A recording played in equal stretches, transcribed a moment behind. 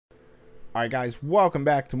Alright guys, welcome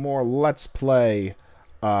back to more Let's Play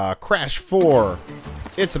Crash 4.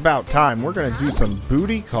 It's about time. We're gonna do some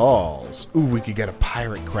booty calls. Ooh, we could get a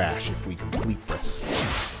pirate crash if we complete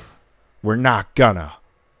this. We're not gonna,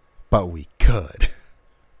 but we could.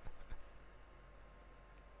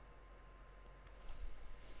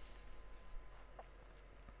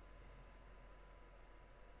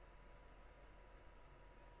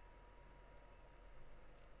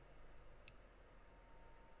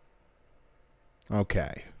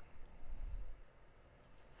 Okay.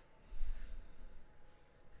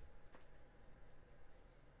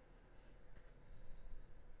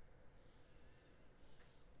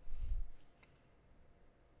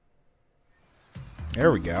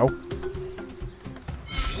 There we go.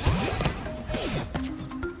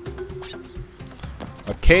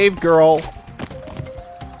 A cave girl.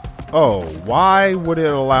 Oh, why would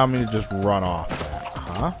it allow me to just run off that?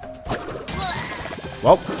 Huh?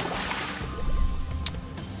 Well.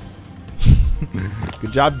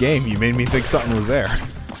 Good job, game. You made me think something was there.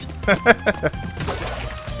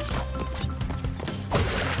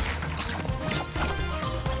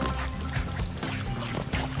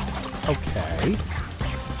 Okay.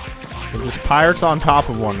 They're just pirates on top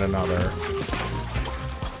of one another.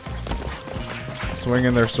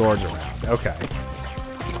 Swinging their swords around. Okay.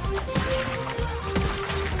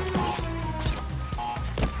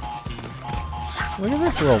 Look at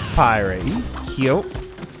this little pirate. He's cute.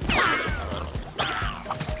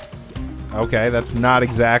 Okay, that's not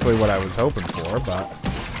exactly what I was hoping for, but...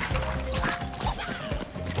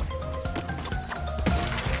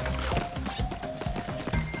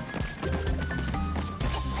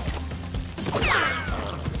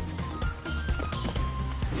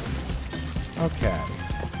 Okay.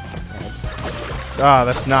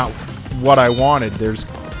 That's not what I wanted. There's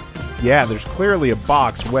clearly a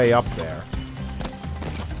box way up there.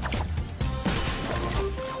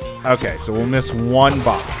 Okay, so we'll miss one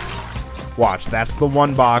box. Watch, that's the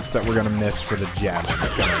one box that we're gonna miss for the gem.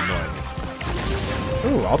 It's gonna annoy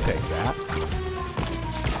me. Ooh, I'll take that.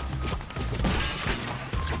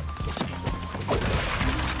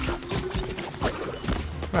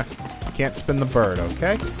 Huh. Can't spin the bird,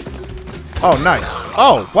 okay? Oh, nice.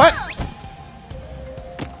 Oh, what?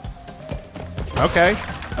 Okay.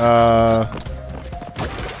 I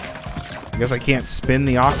guess I can't spin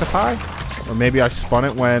the octopi? Or maybe I spun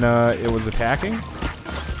it when it was attacking?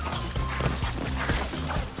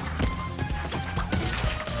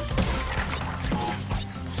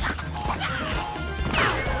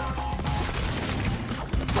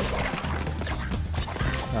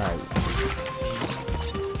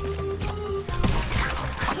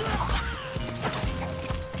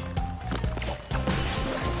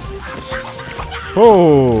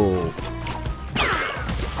 Oh!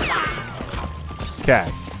 Okay.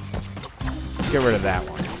 Get rid of that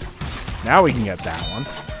one. Now we can get that one.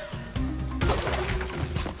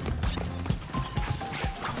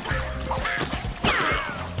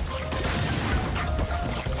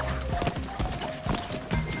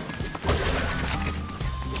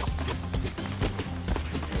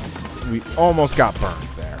 We almost got burned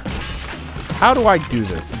there. How do I do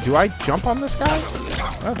this? Do I jump on this guy?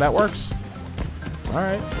 Oh, that works.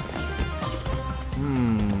 Alright.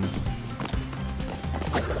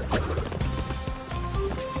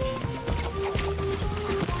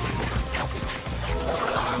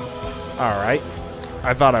 Alright.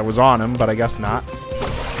 I thought I was on him, but I guess not.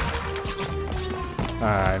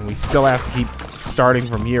 And we still have to keep starting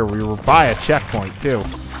from here. We were by a checkpoint, too.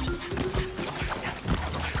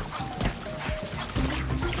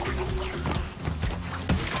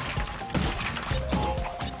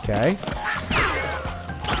 Okay.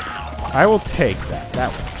 I will take that.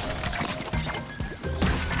 That works.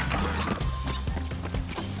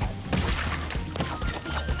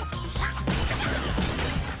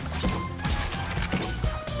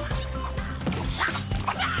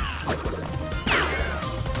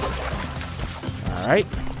 All right.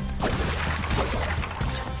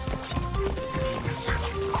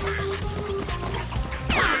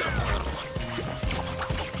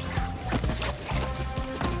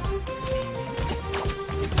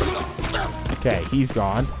 Okay, he's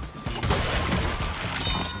gone.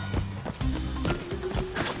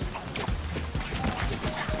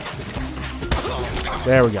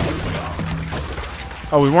 There we go.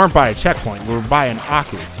 Oh, we weren't by a checkpoint. We were by an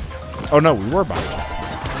Aku. Oh, no, we were by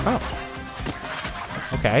one. Oh.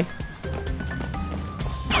 Okay.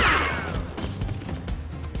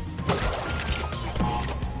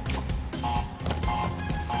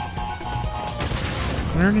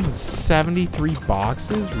 $173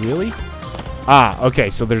 boxes? Really? Ah,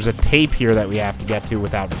 okay, so there's a tape here that we have to get to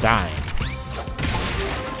without dying.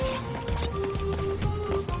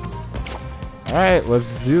 Alright,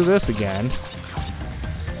 let's do this again.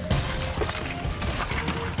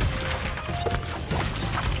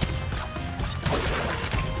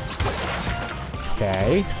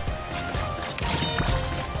 Okay.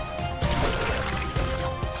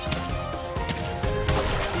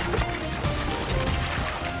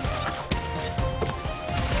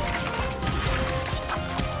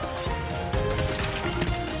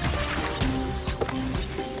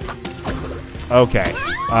 Okay.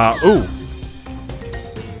 Ooh.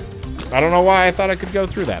 I don't know why I thought I could go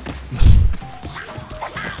through that.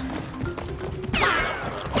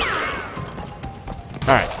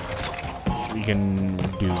 Alright. We can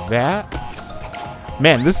do that.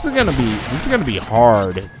 Man, this is gonna be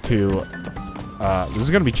hard to this is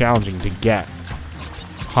gonna be challenging to get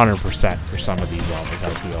 100% for some of these levels, I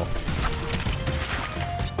feel.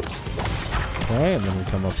 Okay, and then we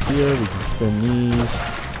come up here, we can spin these.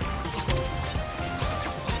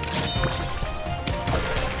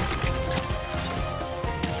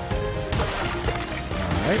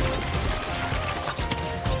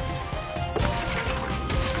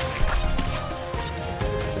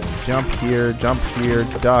 Jump here,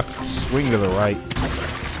 duck, swing to the right.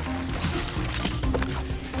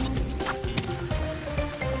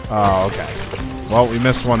 Oh, okay. Well, we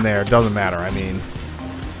missed one there. Doesn't matter. I mean,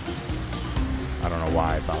 I don't know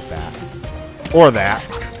why I thought that. Or that.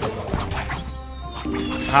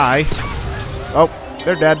 Hi. Oh,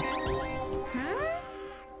 they're dead.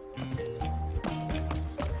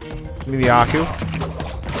 Give me the Aku.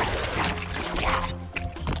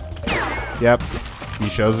 Yep. He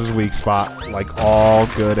shows his weak spot, like all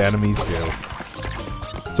good enemies do.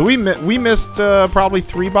 So we missed probably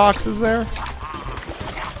 3 boxes there.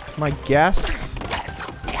 My guess.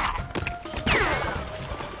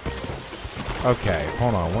 Okay,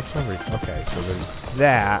 hold on. What's over? Okay, so there's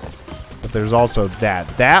that, but there's also that.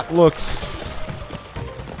 That looks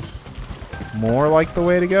more like the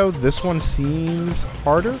way to go. This one seems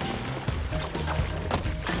harder.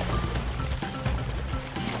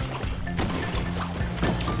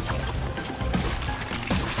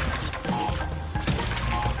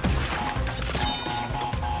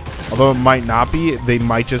 Although it might not be, they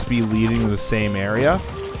might just be leading to the same area.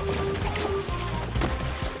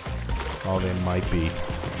 Oh, they might be.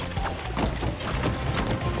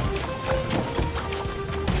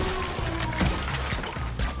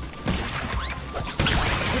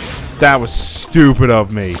 That was stupid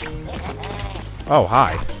of me. Oh,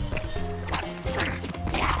 hi.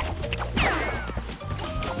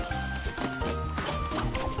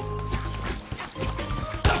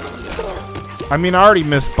 I mean, I already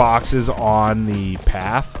missed boxes on the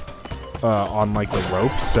path, on like the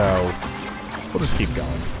rope, so we'll just keep going.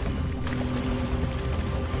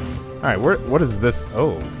 All right, what is this?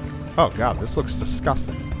 Oh God, this looks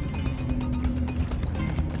disgusting.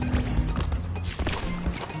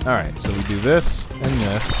 All right, so we do this and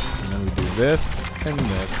this, and then we do this and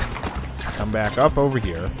this. Let's come back up over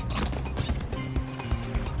here.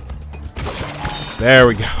 There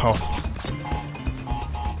we go.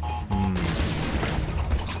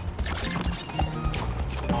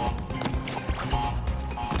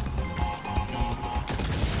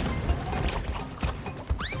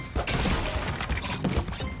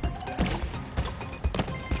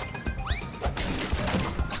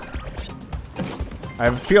 I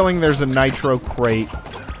have a feeling there's a nitro crate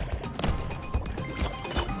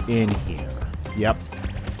in here. Yep,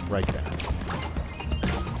 right there.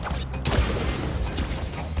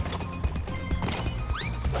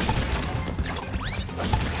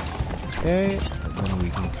 Okay, and then we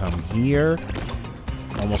can come here.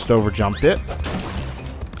 Almost overjumped it.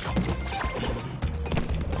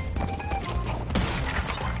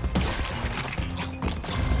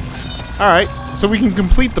 Alright, so we can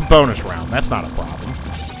complete the bonus round. That's not a problem.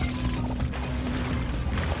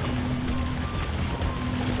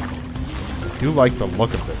 I do like the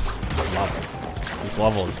look of this level. This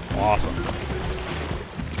level is awesome.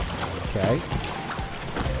 Okay.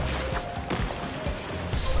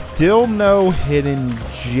 Still no hidden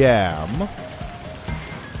gem.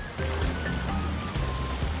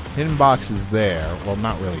 Hidden box is there. Well,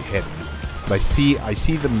 not really hidden. But I see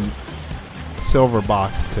the silver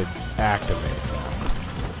box to activate them.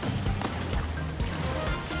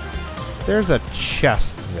 There's a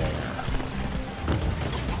chest there.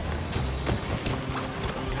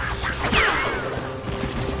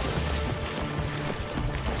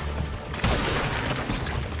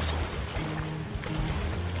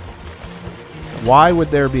 Why would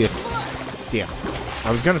there be a... Damn.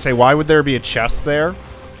 I was going to say, why would there be a chest there?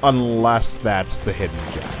 Unless that's the hidden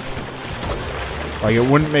gem. Like, it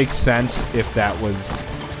wouldn't make sense if that was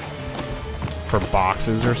for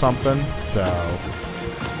boxes or something. So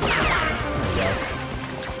there we go.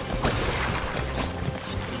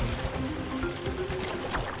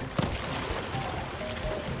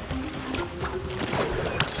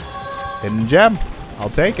 Hidden gem. I'll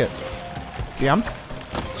take it. See, I'm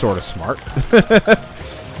sort of smart.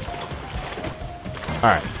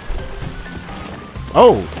 Alright.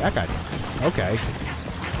 Oh, that guy. Okay.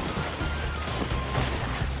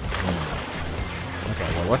 Okay,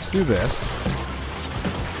 well, let's do this.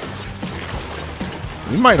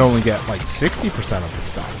 We might only get like 60% of the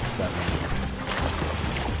stuff that we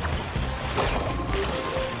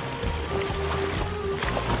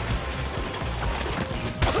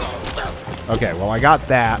need. Okay, well, I got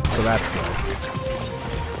that, so that's good.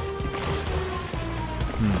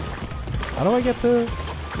 How do I get to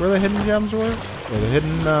where the hidden gems were? Or the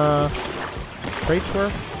hidden crates were?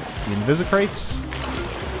 The Invisicrates?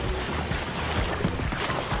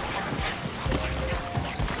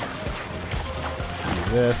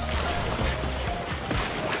 Do this.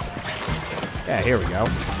 Yeah, here we go.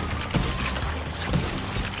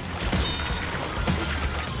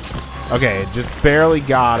 Okay, it just barely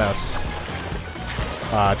got us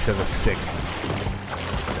to the 60.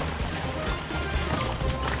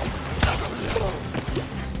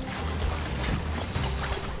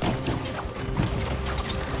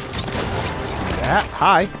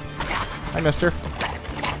 Hi. Hi, mister.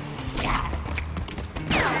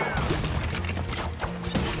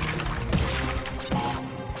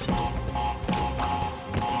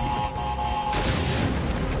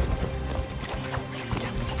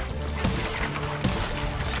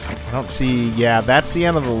 I don't see... Yeah, that's the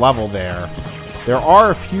end of the level there. There are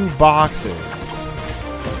a few boxes,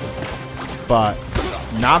 but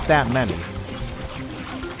not that many.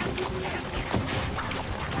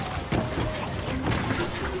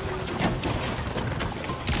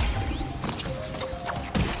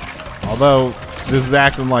 Although, this is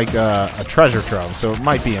acting like a treasure trove, so it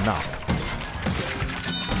might be enough.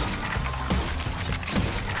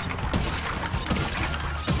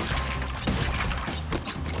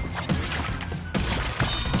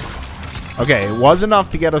 Okay, it was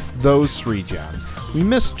enough to get us those 3 gems. We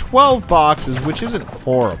missed 12 boxes, which isn't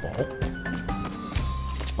horrible.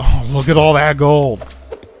 Oh, look at all that gold.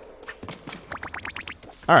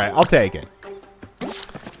 Alright, I'll take it.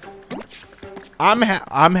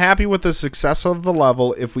 I'm happy with the success of the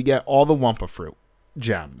level if we get all the Wumpa Fruit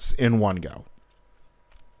gems in one go.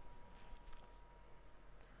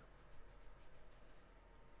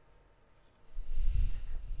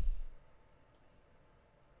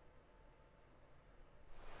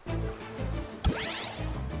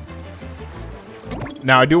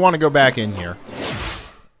 Now, I do want to go back in here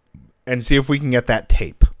and see if we can get that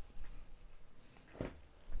tape.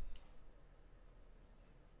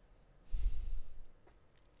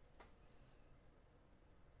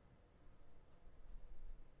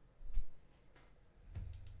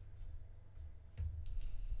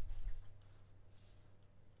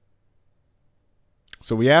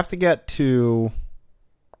 So we have to get to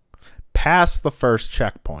past the first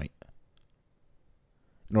checkpoint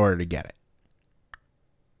in order to get it.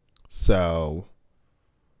 So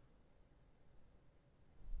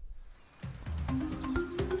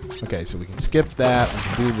okay, so we can skip that, we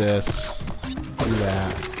can do this, do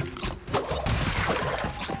that.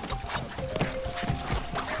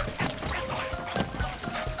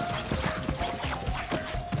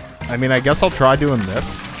 I mean, I guess I'll try doing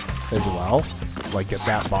this as well. Like, get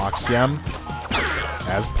that box gem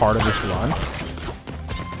as part of this run.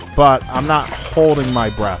 But I'm not holding my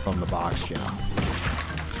breath on the box gem.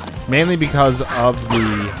 Mainly because of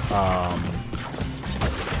the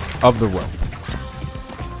rope.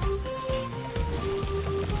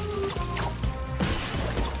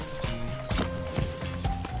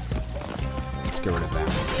 Let's get rid of that.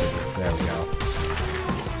 There we go.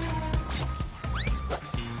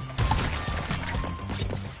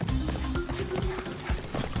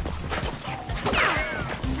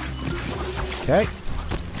 Okay.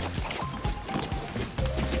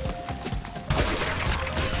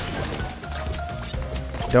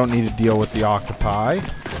 Don't need to deal with the octopi.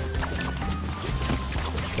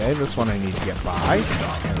 Okay, this one I need to get by.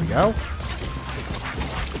 There we go.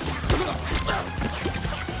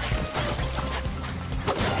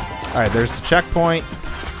 Alright, there's the checkpoint.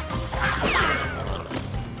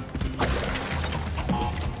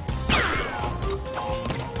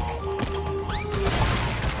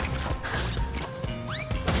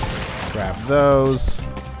 Grab those.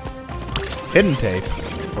 Hidden tape.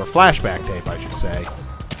 Or flashback tape, I should say.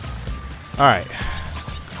 Alright.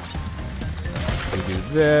 We do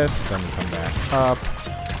this, then we come back up.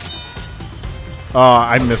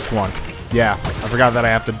 I missed one. Yeah, I forgot that I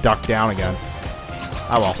have to duck down again.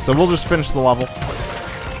 Oh well, so we'll just finish the level.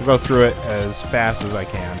 We'll go through it as fast as I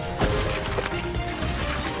can.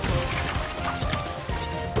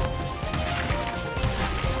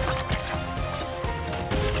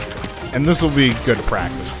 And this will be good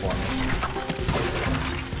practice for me.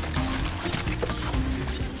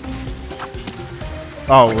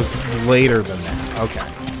 Oh, it was later than that. Okay.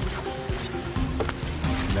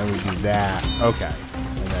 And then we do that. Okay.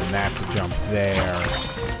 And then that's a jump there.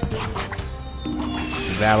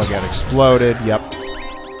 That'll get exploded. Yep.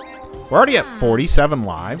 We're already at 47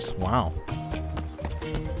 lives. Wow.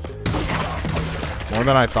 More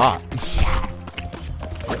than I thought.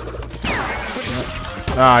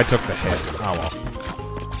 I took the hit. Oh well.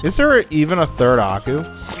 Is there even a third Aku?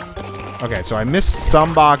 Okay, so I missed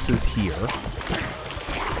some boxes here.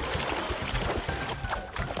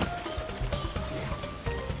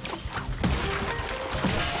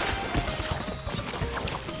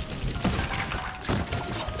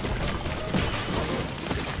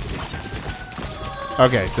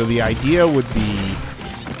 Okay, so the idea would be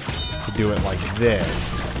to do it like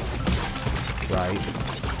this, right?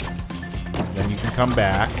 Then you can come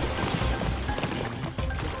back.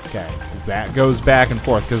 Okay, because that goes back and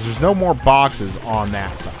forth, because there's no more boxes on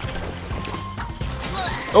that side.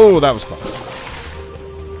 Oh, that was close.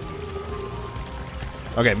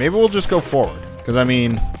 Okay, maybe we'll just go forward, because, I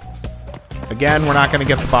mean, again, we're not going to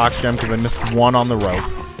get the box gem, because I missed one on the rope.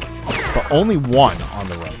 But only one on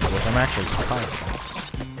the rope, which I'm actually surprised about.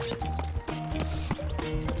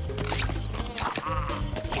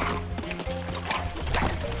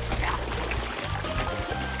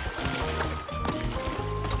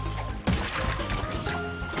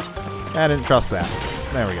 I didn't trust that.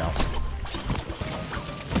 There we go.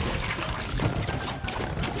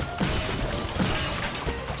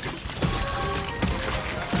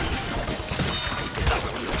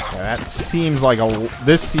 Yeah, that seems like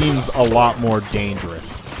this seems a lot more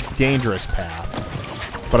dangerous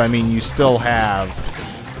path. But I mean, you still have,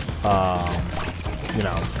 you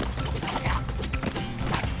know.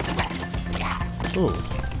 Ooh.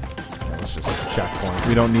 That's just a checkpoint.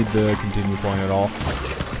 We don't need the continue point at all.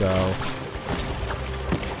 So,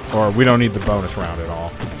 or we don't need the bonus round at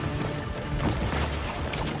all.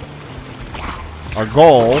 Our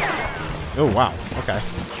goal, oh wow, okay,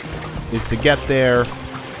 is to get there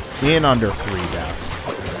in under 3 deaths,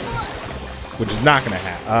 which is not going to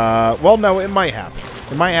happen. Well, no, it might happen.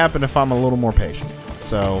 It might happen if I'm a little more patient.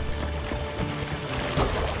 So,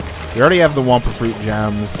 we already have the Wumpa Fruit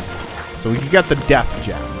gems, so we can get the Death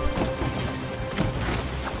Gem,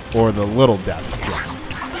 or the Little Death Gem.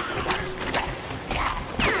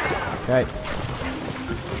 Okay.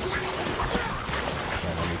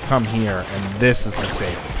 And then we come here, and this is the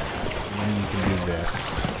safe path. And then you can do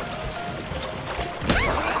this.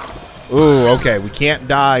 Ooh, okay. We can't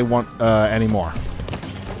die anymore.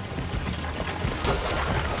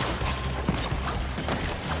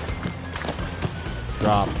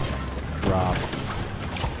 Drop. Drop.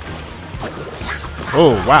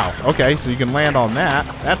 Oh, wow. Okay, so you can land on that.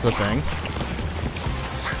 That's a thing.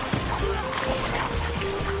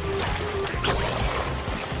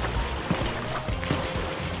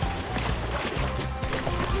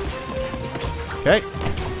 Okay.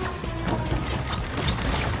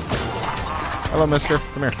 Hello, mister.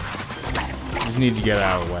 Come here. Just need to get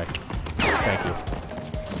out of the way. Thank you.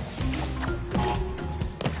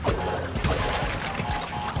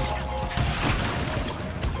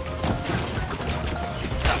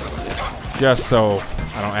 Just so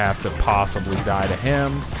I don't have to possibly die to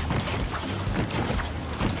him.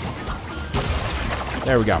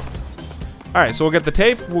 There we go. Alright, so we'll get the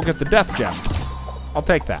tape. We'll get the death gem. I'll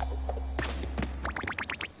take that.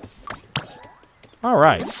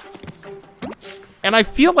 Alright. And I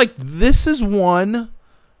feel like this is one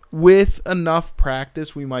with enough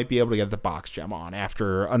practice we might be able to get the box gem on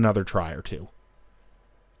after another try or two.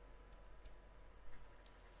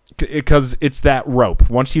 Because it's that rope.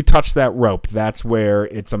 Once you touch that rope, that's where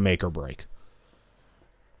it's a make or break.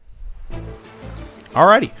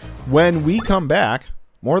 Alrighty. When we come back,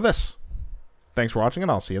 more of this. Thanks for watching,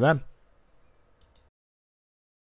 and I'll see you then.